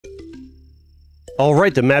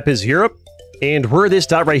Alright, the map is Europe, and we're this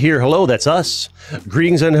dot right here. Hello, that's us.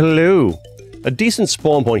 Greetings and hello. A decent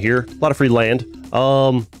spawn point here. A lot of free land. A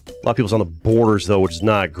lot of people's on the borders, though, which is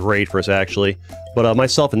not great for us, actually. But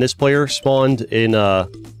myself and this player spawned in,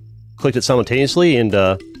 clicked it simultaneously, and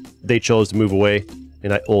they chose to move away.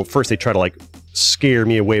 And well, first they tried to, like, scare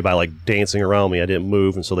me away by, like, dancing around me. I didn't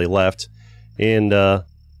move, and so they left. And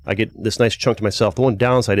I get this nice chunk to myself. The one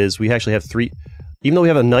downside is we actually have three... Even though we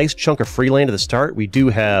have a nice chunk of free land at the start, we do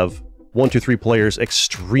have 1, 2, 3 players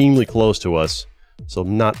extremely close to us. So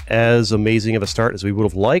not as amazing of a start as we would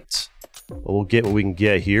have liked. But we'll get what we can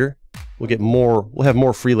get here. We'll have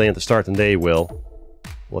more free land at the start than they will.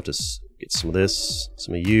 We'll have to get some of this,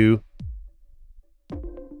 some of you.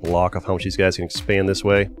 Block off how much these guys can expand this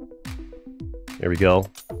way. There we go.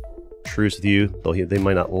 Truce with you, though they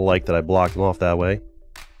might not like that I blocked them off that way.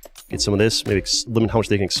 Get some of this, maybe limit how much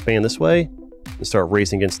they can expand this way. And start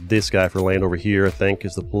racing against this guy for land over here, I think,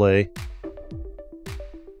 is the play.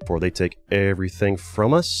 Before they take everything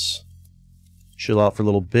from us. Chill out for a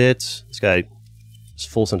little bit. This guy is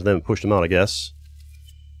full sent to them and pushed them out, I guess.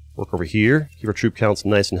 Work over here. Keep our troop counts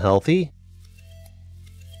nice and healthy.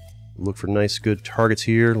 Look for nice, good targets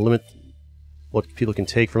here. Limit what people can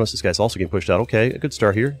take from us. This guy's also getting pushed out. Okay, a good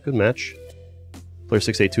start here. Good match. Player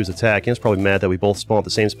 682 is attacking. He's probably mad that we both spawn at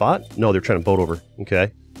the same spot. No, they're trying to boat over.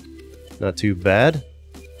 Okay. Not too bad.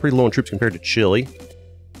 Pretty low in troops compared to Chile.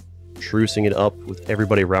 Trucing it up with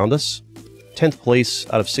everybody around us. 10th place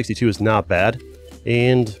out of 62 is not bad.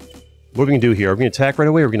 And what are we going to do here? Are we going to attack right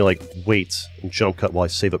away, or are we going to, like, wait and jump cut while I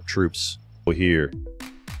save up troops? Over here.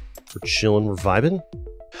 We're chilling, we're vibing.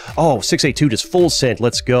 Oh, 682 just full sent.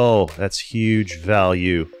 Let's go. That's huge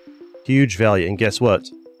value. Huge value. And guess what?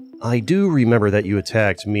 I do remember that you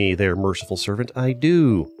attacked me there, merciful servant. I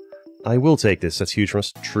do. I will take this. That's huge for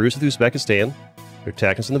us. Truce with Uzbekistan. They're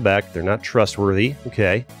attacking us in the back. They're not trustworthy.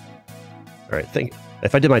 Okay. Alright,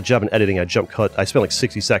 if I did my job in editing, I'd jump cut. I spent like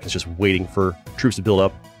 60 seconds just waiting for troops to build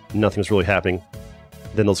up. Nothing was really happening.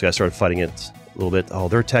 Then those guys started fighting it a little bit. Oh,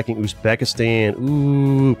 they're attacking Uzbekistan.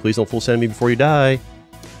 Ooh, please don't full send me before you die.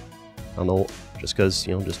 I don't know, just because,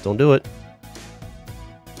 you know, just don't do it.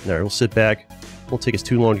 Alright, we'll sit back. Won't take us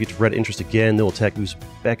too long to get to red interest again. They'll attack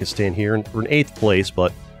Uzbekistan here. We're in 8th place,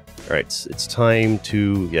 but... Alright, it's time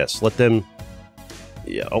to, yes, let them...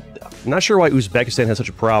 Yeah, oh, I'm not sure why Uzbekistan has such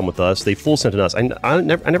a problem with us. They full sent us. I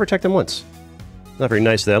never attacked them once. Not very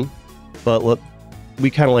nice of them. But look,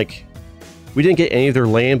 we kind of like... We didn't get any of their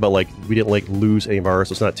land, but like, we didn't like lose any of ours,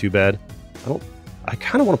 so it's not too bad. I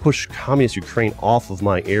kind of want to push Communist Ukraine off of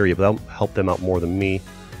my area, but that'll help them out more than me.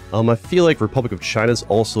 I feel like Republic of China is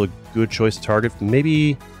also a good choice to target.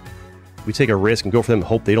 Maybe... we take a risk and go for them and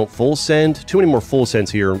hope they don't full send. Too many more full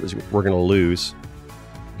sends here, we're going to lose.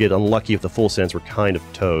 Get unlucky with the full sends, we're kind of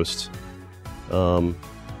toast.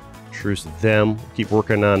 Truce to them. Keep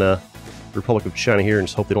working on Republic of China here and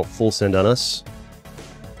just hope they don't full send on us.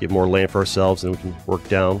 Get more land for ourselves and we can work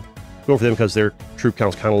down. Go for them because their troop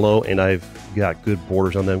count's kind of low and I've got good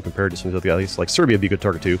borders on them compared to some of the other guys. Like Serbia would be a good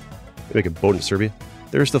target too. Maybe I could boat into Serbia.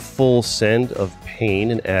 There's the full send of pain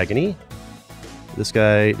and agony. This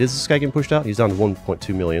guy, is this guy getting pushed out? He's down to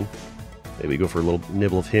 1.2 million. Maybe go for a little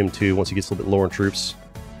nibble of him too once he gets a little bit lower in troops.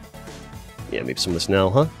 Yeah, maybe some of this now,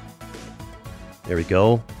 huh? There we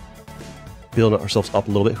go. Building ourselves up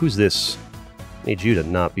a little bit. Who's this? Need you to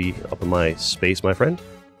not be up in my space, my friend.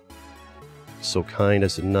 So kind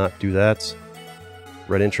as to not do that.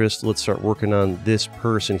 Red interest. Let's start working on this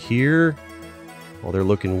person here. Oh, they're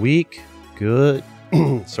looking weak. Good.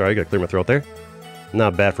 Sorry, I gotta clear my throat there.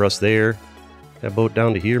 Not bad for us there. Can I boat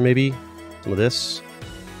down to here, maybe? Some of this.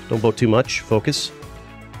 Don't boat too much. Focus.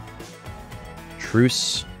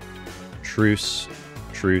 Truce. Truce.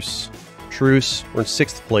 Truce. Truce. We're in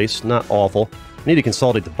 6th place. Not awful. I need to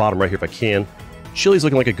consolidate the bottom right here if I can. Chile's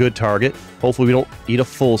looking like a good target. Hopefully we don't eat a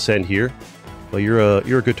full send here. But you're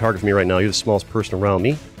a good target for me right now. You're the smallest person around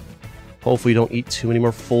me. Hopefully you don't eat too many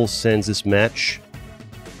more full sends this match.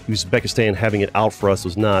 Uzbekistan having it out for us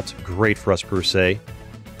was not great for us per se.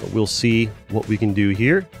 But we'll see what we can do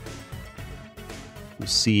here. We'll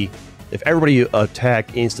see if everybody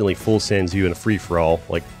attack instantly full sends you in a free-for-all,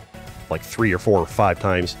 like 3 or 4 or 5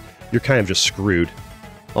 times, you're kind of just screwed.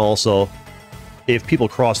 Also, if people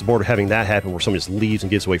cross the border having that happen where somebody just leaves and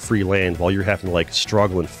gives away free land while you're having to like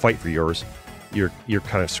struggle and fight for yours, you're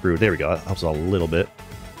kind of screwed. There we go. That helps out a little bit.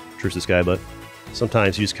 Truce this guy, but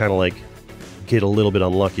sometimes you just kind of like get a little bit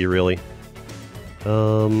unlucky, really.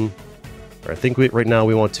 I think right now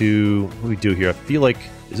we want to... What do we do here? I feel like...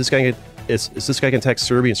 Is this guy going to attack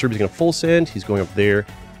Serbia and Serbia's going to full send? He's going up there.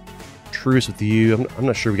 Truce with you. I'm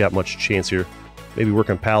not sure we got much chance here. Maybe work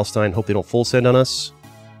on Palestine. Hope they don't full send on us.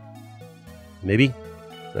 Maybe.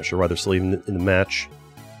 Not sure why they're still even in the match.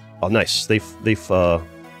 Oh, nice. We're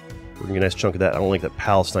gonna get a nice chunk of that. I don't think that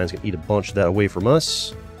Palestine's gonna eat a bunch of that away from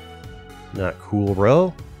us. Not cool,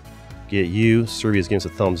 bro. Get you. Serbia's giving us a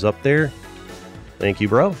thumbs up there. Thank you,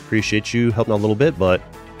 bro. Appreciate you helping out a little bit, but...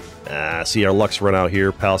 see, our luck's run out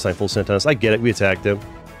here. Palestine full sent on us. I get it. We attacked them.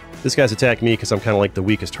 This guy's attacked me because I'm kind of like the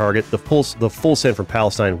weakest target. The full send from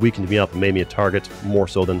Palestine weakened me up and made me a target more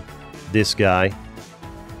so than this guy.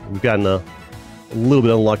 We've gotten a little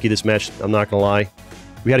bit unlucky this match, I'm not going to lie.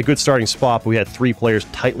 We had a good starting spot, but we had 3 players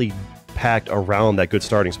tightly packed around that good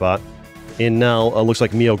starting spot. And now it looks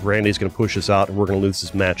like Mio Grande is going to push us out and we're going to lose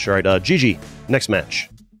this match. All right, GG. Next match.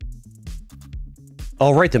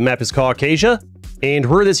 All right, the map is Caucasia. And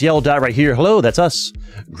we're this yellow dot right here. Hello, that's us.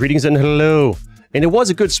 Greetings and hello. And it was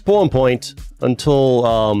a good spawn point until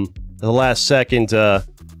the last second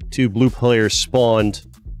 2 blue players spawned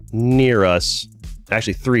near us.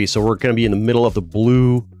 Actually 3, so we're going to be in the middle of the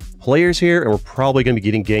blue players here, and we're probably going to be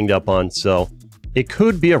getting ganged up on, so it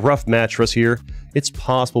could be a rough match for us here. It's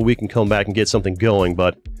possible we can come back and get something going,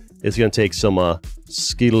 but it's going to take some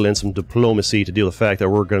skill and some diplomacy to deal with the fact that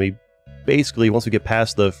we're going to be basically, once we get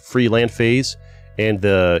past the free land phase and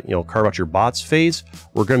the, carve out your bots phase,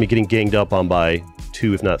 we're going to be getting ganged up on by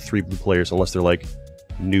 2, if not 3 blue players, unless they're like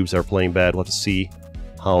noobs that are playing bad. We'll have to see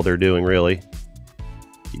how they're doing, really.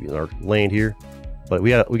 Keeping our land here. But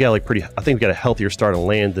we got like pretty, I think we got a healthier start on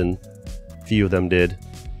land than a few of them did.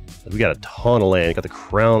 We got a ton of land, got the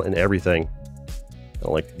crown and everything. I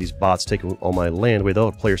don't like these bots taking all my land away though.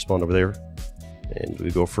 A player spawned over there. And we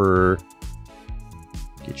go for...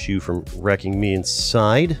 get you from wrecking me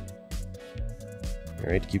inside.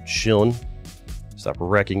 Alright, keep chilling. Stop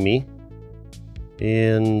wrecking me.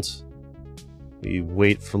 And we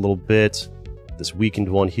wait for a little bit. This weakened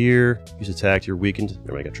one here. Use attack, you're weakened.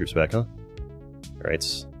 Everybody got troops back, huh?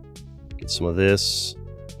 Alright. Get some of this.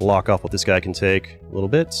 Lock off what this guy can take a little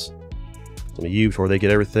bit. Some of you before they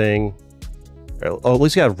get everything. Right, oh, at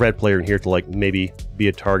least we got a red player in here to like maybe be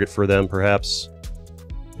a target for them, perhaps.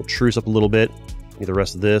 We'll truce up a little bit. Need the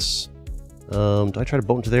rest of this. Do I try to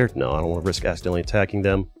boat into there? No, I don't want to risk accidentally attacking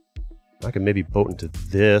them. I can maybe boat into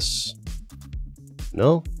this.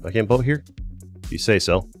 No? I can't boat here? If you say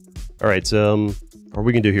so. Alright, what are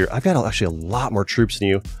we going to do here? I've got actually a lot more troops than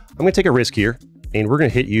you. I'm going to take a risk here, and we're going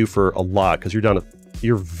to hit you for a lot, because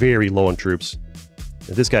you're very low on troops.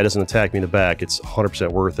 If this guy doesn't attack me in the back, it's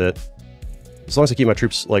 100% worth it. As long as I keep my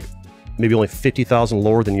troops, like, maybe only 50,000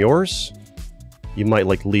 lower than yours, you might,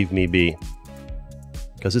 like, leave me be.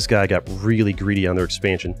 Because this guy got really greedy on their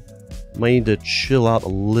expansion. Might need to chill out a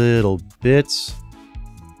little bit.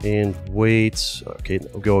 And wait. Okay,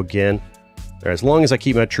 I'll go again. Alright, as long as I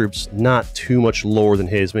keep my troops not too much lower than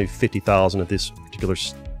his, maybe 50,000 at this particular,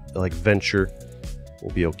 like, venture,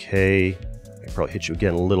 we'll be okay. I can probably hit you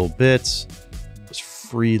again a little bit. Just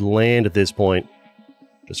free land at this point.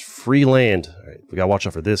 Just free land. Alright, we gotta watch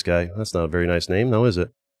out for this guy. That's not a very nice name, now is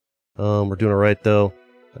it? We're doing alright, though.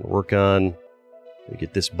 Gonna work on... we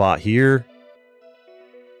get this bot here.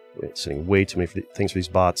 Wait, sending way too many things for these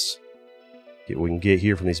bots. Get what we can get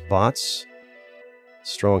here from these bots.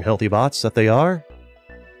 Strong, healthy bots that they are.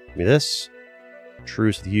 Give me this.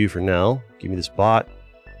 Truce with you for now. Give me this bot.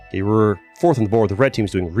 Okay, we're 4th on the board. The red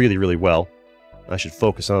team's doing really, really well. I should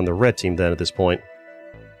focus on the red team then at this point.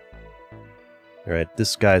 Alright,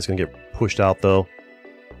 this guy's gonna get pushed out though.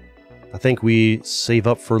 I think we save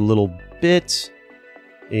up for a little bit.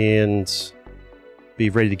 And... be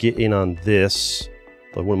ready to get in on this.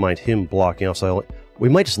 But I wouldn't mind him blocking out. So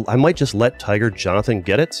I might just let Tiger Jonathan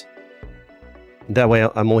get it. That way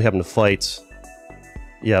I'm only having to fight...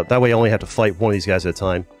 yeah, that way I only have to fight one of these guys at a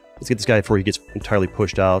time. Let's get this guy before he gets entirely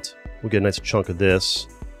pushed out. We'll get a nice chunk of this.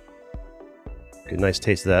 Get a nice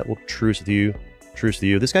taste of that. We'll truce with you. Truce with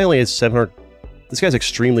you. This guy only has 700... this guy's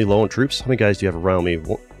extremely low on troops. How many guys do you have around me?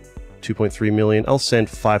 2.3 million. I'll send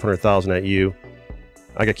 500,000 at you.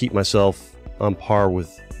 I gotta keep myself on par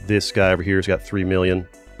with this guy over here who's got 3 million.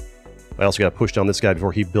 I also gotta push down this guy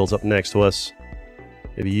before he builds up next to us.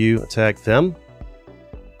 Maybe you attack them.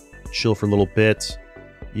 Chill for a little bit.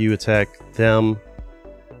 You attack them.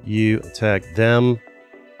 You attack them.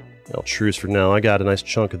 I'll truce for now. I got a nice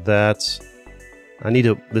chunk of that. I need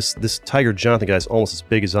to... this Tiger Jonathan guy is almost as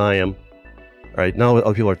big as I am. Alright, now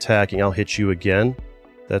other people are attacking. I'll hit you again.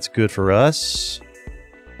 That's good for us.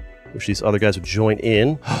 Wish these other guys would join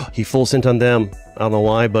in. He full sent on them. I don't know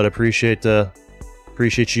why, but appreciate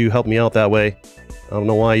you helping me out that way. I don't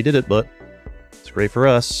know why you did it, but it's great for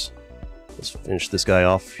us. Let's finish this guy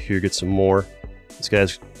off here, get some more. This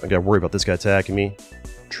guy's... I gotta worry about this guy attacking me.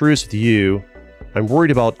 Truce with you. I'm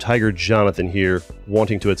worried about Tiger Jonathan here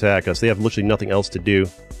wanting to attack us. They have literally nothing else to do.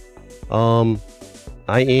 I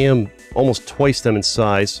am almost twice them in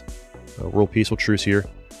size. World Peaceful Truce here.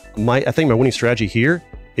 I think my winning strategy here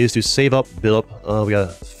is to save up, build up. We got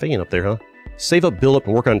a Fane up there, huh? Save up, build up,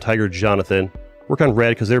 and work on Tiger Jonathan. Work on Red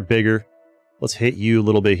because they're bigger. Let's hit you a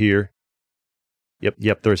little bit here.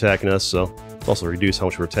 Yep, they're attacking us, so let's also reduce how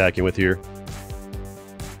much we're attacking with here.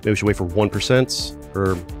 Maybe we should wait for 1%,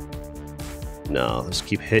 or... No, let's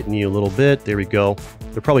keep hitting you a little bit. There we go.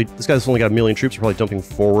 They're probably... This guy's only got 1 million troops. They're probably dumping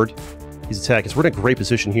forward. He's attacking. So we're in a great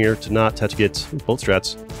position here to not have to get both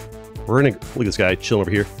strats. We're in a... Look at this guy chilling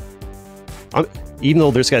over here. Even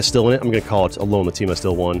though this guy's still in it, I'm going to call it alone the team I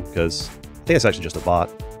still won, because I think it's actually just a bot.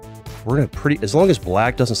 We're in a pretty... As long as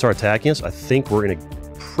black doesn't start attacking us, I think we're in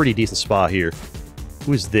a pretty decent spot here.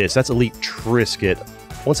 Who is this? That's Elite Trisket.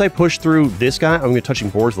 Once I push through this guy, I'm going to be touching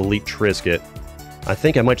boards with Elite Trisket. I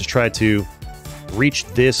think I might just try to reach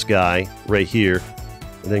this guy right here,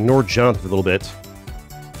 and then ignore Jonathan for a little bit.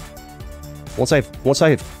 Once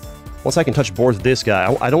I can touch boards with this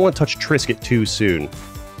guy, I don't want to touch Trisket too soon.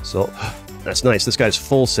 So, that's nice. This guy's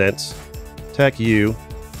full sent. Attack you.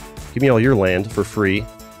 Give me all your land for free.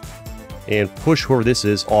 And push whoever this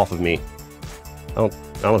is off of me. I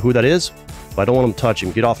don't know who that is, but I don't want him to touch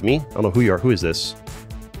him. Get off of me. I don't know who you are. Who is this?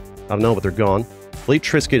 I don't know, but they're gone. Elite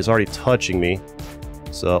Trisket is already touching me.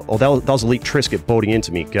 So, oh, that was Elite Trisket boating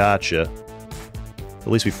into me. Gotcha. At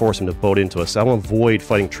least we force him to boat into us. I want to avoid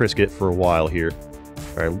fighting Trisket for a while here.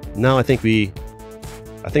 Alright, now I think we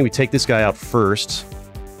take this guy out first,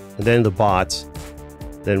 and then the bot.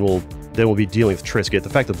 Then we'll be dealing with Trisket. The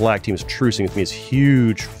fact that black team is trucing with me is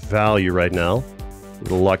huge value right now. A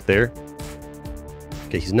little luck there.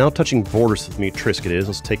 Okay, he's now touching borders with me, Trisket is.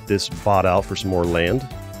 Let's take this bot out for some more land.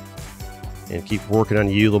 And keep working on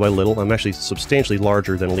you little by little. I'm actually substantially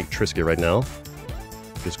larger than Elite Trisket right now,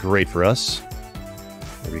 which is great for us.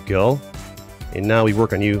 There we go. And now we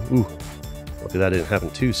work on you. Ooh, luckily that didn't happen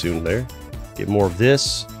too soon there. Get more of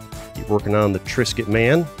this. Keep working on the Trisket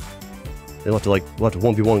man. Then we'll have to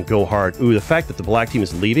 1v1 go hard. Ooh, the fact that the black team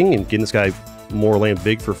is leaving and getting this guy more land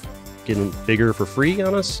getting bigger for free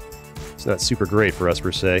on us, it's not super great for us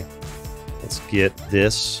per se. Let's get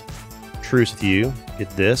this. Truce with you. Get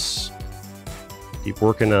this. Keep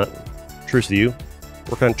working on truce with you.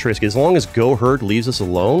 Work on Trisket. As long as Go Herd leaves us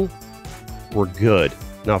alone, we're good.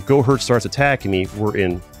 Now, if Go Herd starts attacking me, we're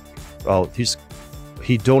in... Oh,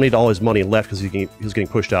 he donated all his money and left because he was getting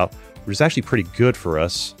pushed out, which is actually pretty good for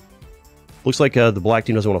us. Looks like the black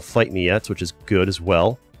team doesn't want to fight me yet, which is good as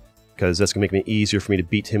well, because that's going to make it easier for me to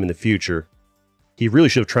beat him in the future. He really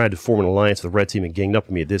should have tried to form an alliance with the red team and ganged up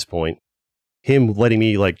on me at this point. Him letting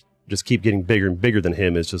me, just keep getting bigger and bigger than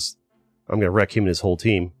him is just... I'm going to wreck him and his whole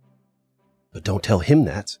team. But don't tell him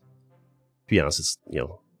that. To be honest, it's, good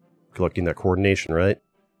luck getting that coordination, right?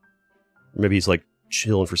 Or maybe he's,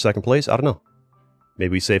 chilling for second place? I don't know.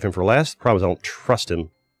 Maybe we save him for last? Problem is I don't trust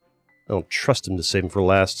him. I don't trust him to save him for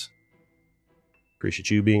last. Appreciate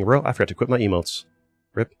you being a bro. I forgot to equip my emotes.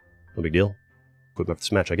 Rip. No big deal. Equip them for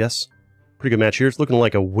this match, I guess. Pretty good match here. It's looking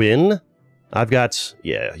like a win. I've got...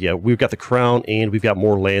 Yeah, we've got the crown, and we've got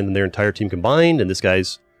more land than their entire team combined, and this guy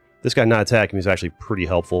not attacking me is actually pretty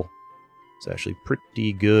helpful. It's actually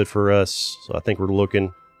pretty good for us. So I think we're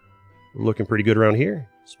looking pretty good around here.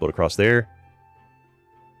 Split across there.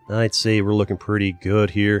 I'd say we're looking pretty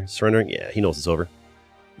good here. Surrendering? Yeah, he knows it's over.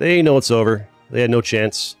 They know it's over. They had no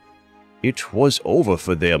chance. It was over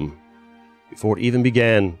for them before it even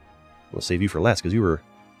began. I'll save you for last because you were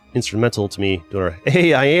instrumental to me doing our...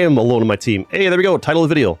 Hey, I am alone on my team. Hey, there we go. Title of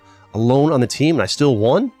the video. Alone on the team, and I still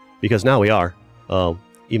won? Because now we are.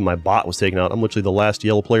 Even my bot was taken out. I'm literally the last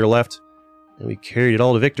yellow player left. And we carried it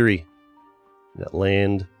all to victory. That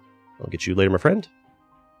land. I'll get you later, my friend.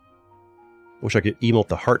 Wish I could emote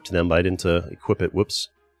the heart to them, but I didn't equip it. Whoops.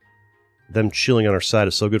 Them chilling on our side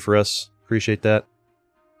is so good for us. Appreciate that.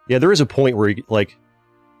 Yeah, there is a point where,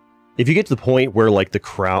 if you get to the point where, the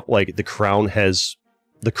crown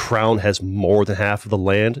has more than half of the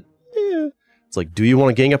land, it's do you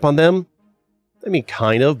want to gang up on them? I mean,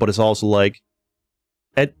 kind of, but it's also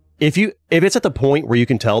if it's at the point where you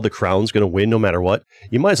can tell the crown's going to win no matter what,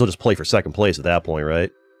 you might as well just play for second place at that point,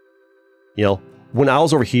 right? When I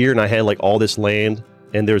was over here and I had all this land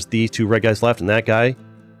and there's these two red guys left and that guy,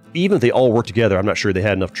 even if they all worked together, I'm not sure they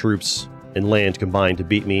had enough troops and land combined to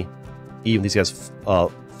beat me. Even these guys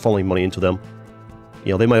funneling money into them.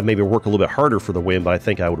 They might have maybe worked a little bit harder for the win, but I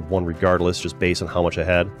think I would have won regardless, just based on how much I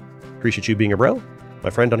had. Appreciate you being a bro, my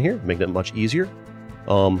friend down here, making it much easier.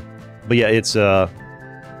 But yeah, it's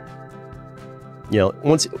you know,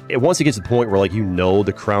 once it gets to the point where, like, you know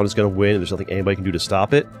the Crown is going to win and there's nothing anybody can do to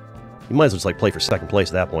stop it, you might as well just, like, play for second place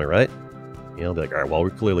at that point, right? You know, be like, all right, well,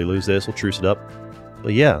 we clearly lose this. We'll truce it up.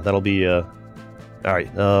 But yeah, that'll be, all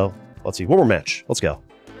right, let's see. One more match. Let's go.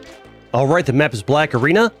 All right, the map is Black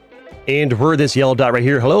Arena. And we're this yellow dot right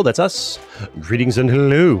here. Hello, that's us. Greetings and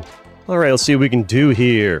hello. All right, let's see what we can do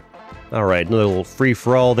here. All right, another little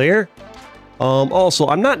free-for-all there. Also,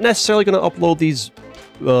 I'm not necessarily going to upload these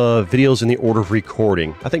videos in the order of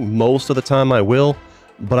recording. I think most of the time I will,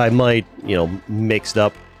 but I might, you know, mix it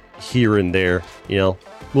up here and there. You know,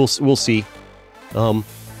 we'll see. The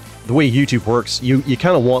way YouTube works, you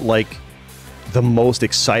kind of want, like, the most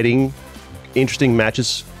exciting, interesting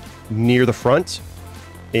matches near the front.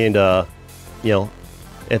 And, you know,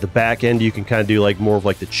 at the back end, you can kind of do, like, more of,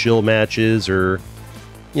 like, the chill matches or,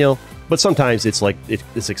 you know, but sometimes it's, like,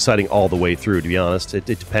 it's exciting all the way through, to be honest. It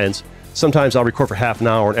depends. Sometimes I'll record for half an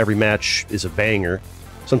hour and every match is a banger.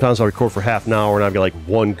 Sometimes I'll record for half an hour and I've got, like,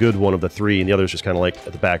 one good one of the three and the others just kind of, like,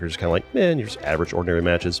 at the back are just kind of like, man, you're just average, ordinary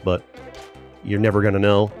matches, but you're never going to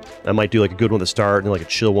know. I might do, like, a good one at the start and, like, a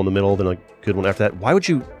chill one in the middle, then, like, a good one after that. Why would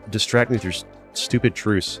you distract me with your stupid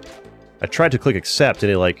truce? I tried to click accept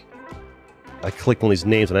and it, like, I clicked one of these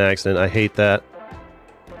names on accident. I hate that.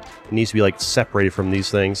 It needs to be, like, separated from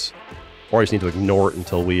these things. Or I just need to ignore it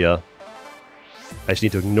until we, get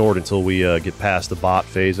past the bot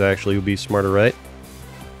phase, actually, would be smarter, right?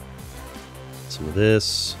 Some of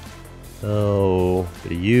this. Oh,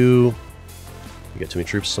 bit of you. You got too many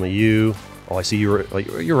troops, some of you. Oh, I see you're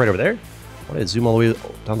right over there? Why did I zoom all the way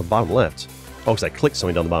down the bottom left? Oh, because I clicked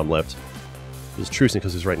something down the bottom left. It was trucing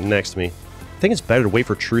because it's right next to me. I think it's better to wait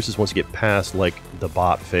for truces once you get past, like, the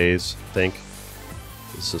bot phase, I think.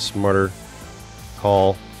 This is a smarter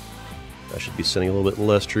call. I should be sending a little bit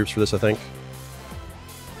less troops for this, I think.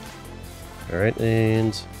 Alright,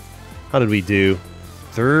 and how did we do?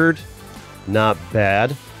 Third? Not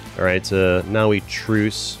bad. Alright, now we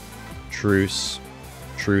truce,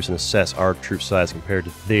 and assess our troop size compared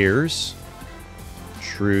to theirs.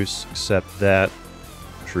 Truce, accept that.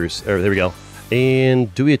 Truce, there we go.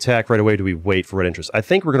 And do we attack right away or do we wait for red interest? I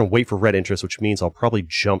think we're going to wait for red interest, which means I'll probably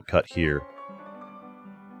jump cut here.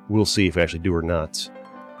 We'll see if we actually do or not.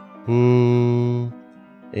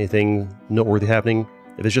 Anything noteworthy happening?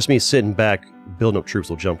 If it's just me sitting back, building up troops,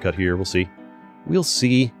 we'll jump cut here. We'll see. We'll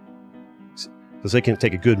see. Because they can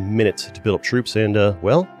take a good minute to build up troops and,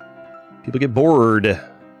 well, people get bored.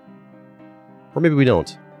 Or maybe we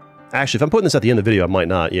don't. Actually, if I'm putting this at the end of the video, I might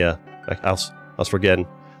not, yeah. I was forgetting.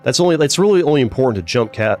 That's really only important to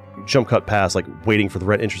jump cut past, like, waiting for the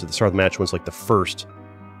red interest at the start of the match when it's, like, the first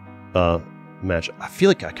match. I feel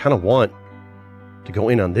like I kind of want to go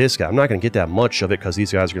in on this guy. I'm not going to get that much of it because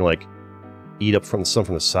these guys are going to, like, eat up some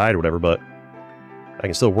from the side or whatever, but I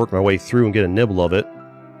can still work my way through and get a nibble of it.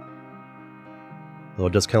 Though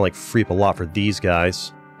it does kind of, like, free up a lot for these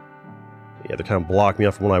guys. Yeah, they're kind of blocking me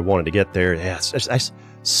off from when I wanted to get there. Yeah, it's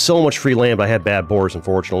so much free land, but I had bad borders,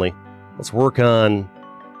 unfortunately. Let's work on...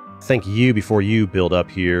 Thank you before you build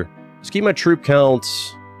up here. Just keep my troop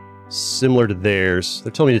counts similar to theirs.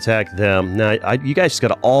 They're telling me to attack them. Now, you guys just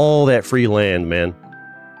got all that free land, man.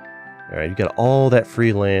 Alright, you got all that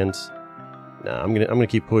free land. Nah, I'm gonna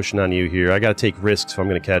keep pushing on you here. I gotta take risks if I'm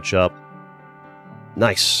gonna catch up.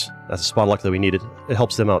 Nice. That's a spot of luck that we needed. It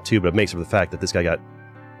helps them out too, but it makes up for the fact that this guy got...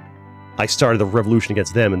 I started the revolution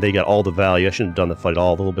against them and they got all the value. I shouldn't have done the fight at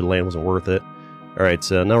all. The little bit of land wasn't worth it. Alright,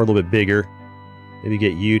 so now we're a little bit bigger. Maybe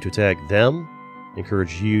get you to attack them.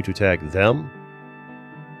 Encourage you to attack them.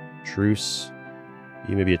 Truce.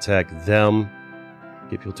 You maybe attack them.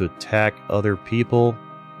 Get people to attack other people.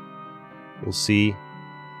 We'll see.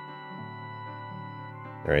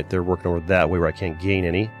 Alright, they're working over that way where I can't gain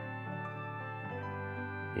any.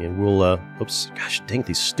 And we'll, oops. Gosh dang,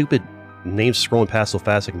 these stupid names scrolling past so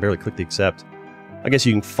fast I can barely click the accept. I guess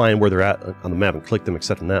you can find where they're at on the map and click them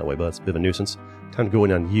accept in that way, but that's a bit of a nuisance. Time to go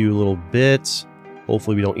in on you a little bit.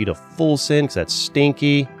 Hopefully we don't eat a full sin, because that's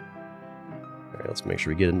stinky. Alright, let's make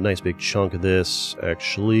sure we get a nice big chunk of this,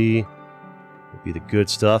 actually. Would be the good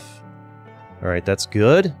stuff. Alright, that's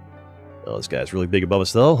good. Oh, this guy's really big above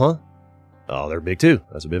us, though, huh? Oh, they're big, too.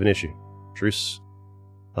 That's a bit of an issue. Truce.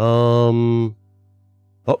 Oh,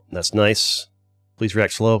 that's nice. Please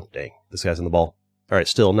react slow. Dang, this guy's in the ball. Alright,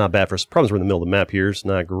 still not bad for us. Problems we're in the middle of the map here. It's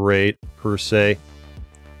not great, per se.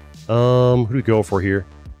 Who do we go for here?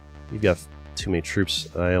 You've got too many troops,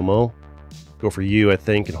 IMO. Go for you, I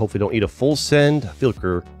think, and hopefully don't eat a full send. I feel like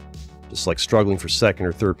we're just, like, struggling for second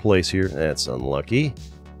or third place here. That's unlucky.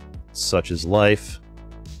 Such is life.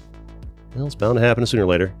 Well, it's bound to happen sooner or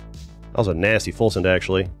later. That was a nasty full send,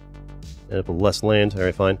 actually. End up with less land.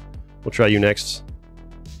 Alright, fine. We'll try you next.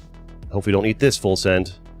 Hopefully don't eat this full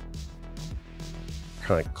send.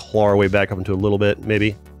 Kind of claw our way back up into a little bit,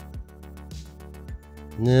 maybe.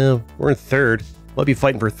 No, we're in third. Might be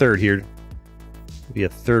fighting for third here. Maybe a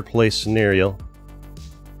third place scenario.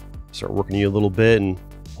 Start working you a little bit, and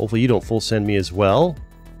hopefully you don't full send me as well.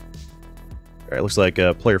 Alright, looks like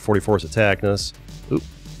player 44 is attacking us. Oop.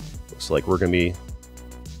 Looks like we're gonna be...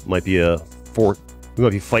 Might be a fourth... We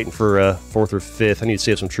might be fighting for fourth or fifth. I need to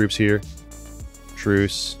save some troops here.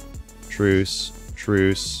 Truce. Truce.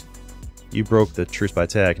 Truce. You broke the truce by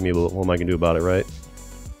attacking me, but what am I gonna do about it, right?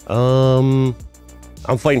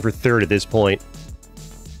 I'm fighting for third at this point.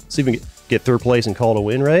 See if we can get third place and call it a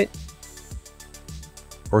win, right?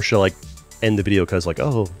 Or shall I end the video because, like,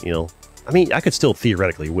 oh, you know... I mean, I could still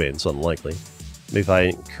theoretically win, it's unlikely. Maybe if I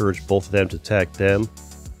encourage both of them to attack them.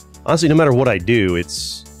 Honestly, no matter what I do,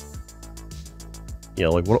 it's... You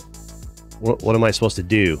know, like, what am I supposed to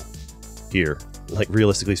do here? Like,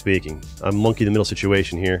 realistically speaking. I'm monkey in the middle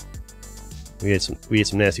situation here. We had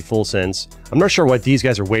some nasty full sends. I'm not sure why these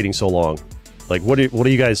guys are waiting so long. Like, what are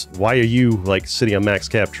you guys... Why are you, like, sitting on max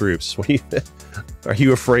cap troops? What are you... Are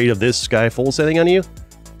you afraid of this guy full sending on you?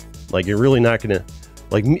 Like, you're really not gonna...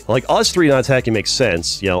 Like us three not attacking makes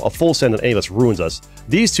sense. You know, a full send on any of us ruins us.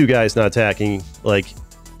 These two guys not attacking, like...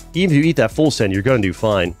 Even if you eat that full send, you're gonna do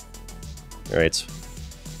fine. Alright.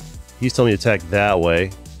 He's telling me to attack that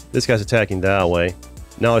way. This guy's attacking that way.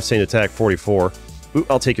 Now I'm saying to attack 44. Ooh,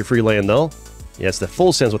 I'll take your free land, though. Yes, the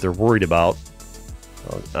full send's what they're worried about.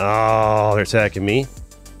 Oh, they're attacking me.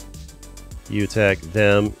 You attack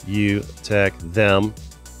them. You attack them.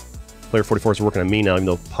 Player 44 is working on me now, even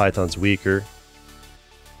though Python's weaker.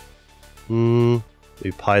 Maybe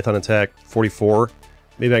Python attack 44.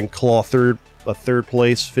 Maybe I can claw a third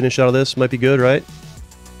place finish out of this. Might be good, right?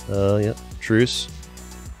 Yeah. Truce.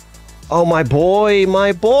 Oh, my boy!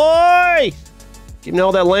 My boy! Give me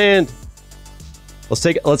all that land. Let's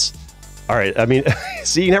take it. Let's... Alright, I mean...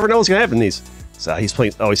 see, you never know what's gonna happen in these. So he's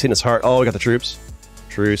playing... Oh, he's hitting his heart. Oh, we got the troops.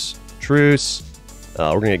 Truce. Truce.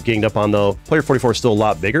 We're gonna get ganged up on, though. Player 44 is still a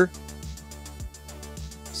lot bigger.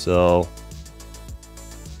 So...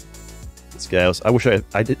 This guy was... I wish I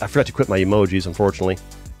forgot to quit my emojis, unfortunately.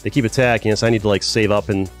 They keep attacking us. I need to, like, save up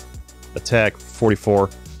and attack 44.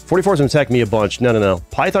 44's gonna attack me a bunch. No.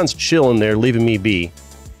 Python's chilling there, leaving me be.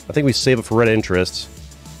 I think we save it for red interest.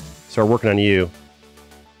 Start working on you.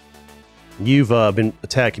 You've been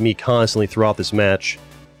attacking me constantly throughout this match.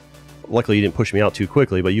 Luckily, you didn't push me out too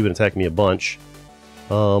quickly, but you've been attacking me a bunch.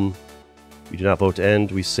 We do not vote to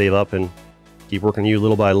end. We save up and keep working on you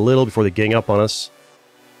little by little before they gang up on us.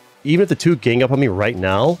 Even if the two gang up on me right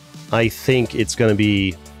now, I think it's going to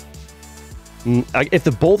be...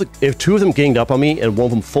 If two of them ganged up on me and one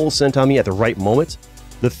of them full sent on me at the right moment,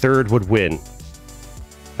 the third would win.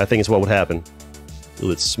 I think it's what would happen. A little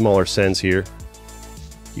bit smaller sends here.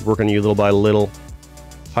 Keep working on you little by little.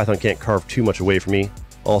 Python can't carve too much away from me.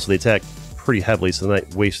 Also, they attack pretty heavily, so they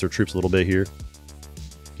might waste their troops a little bit here.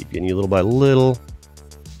 Keep getting you little by little.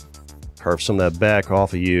 Carve some of that back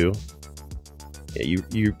off of you. Yeah,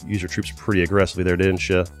 you use your troops pretty aggressively there, didn't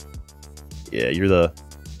you? Yeah, you're the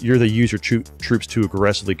use your troops too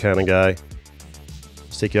aggressively kind of guy.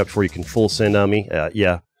 Let's take you up before you can full send on me.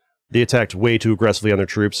 Yeah, they attacked way too aggressively on their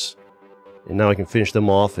troops. And now I can finish them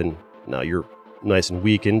off, and now you're nice and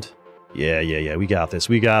weakened. Yeah, we got this.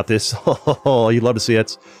 We got this. Oh, you'd love to see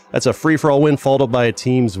it. That's a free-for-all win followed up by a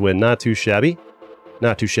team's win. Not too shabby.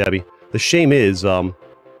 Not too shabby. The shame is, I've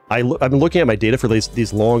been looking at my data for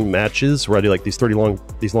these long matches where I do like these long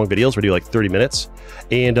videos where I do like 30 minutes.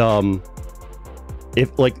 And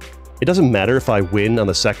if like it doesn't matter if I win on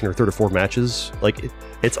the second or third or fourth matches. Like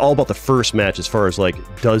it's all about the first match as far as like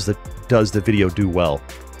does the video do well?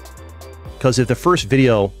 Because if the first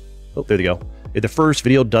video, oh there they go. If the first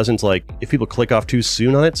video doesn't like, if people click off too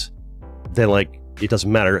soon on it, then like it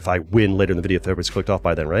doesn't matter if I win later in the video if everybody's clicked off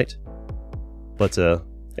by then, right? But I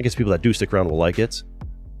guess people that do stick around will like it.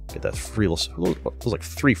 Get that free little, those like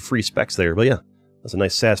 3 free specs there. But yeah, that's a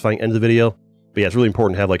nice satisfying end of the video. But yeah, it's really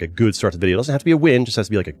important to have like a good start to the video. It doesn't have to be a win, it just has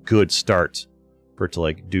to be like a good start for it to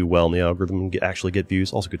like do well in the algorithm and actually get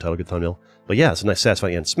views. Also good title, good thumbnail. But yeah, it's a nice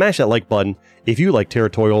satisfying end. Smash that like button if you like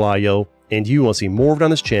Territorial IO and you want to see more of it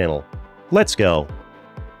on this channel. Let's go.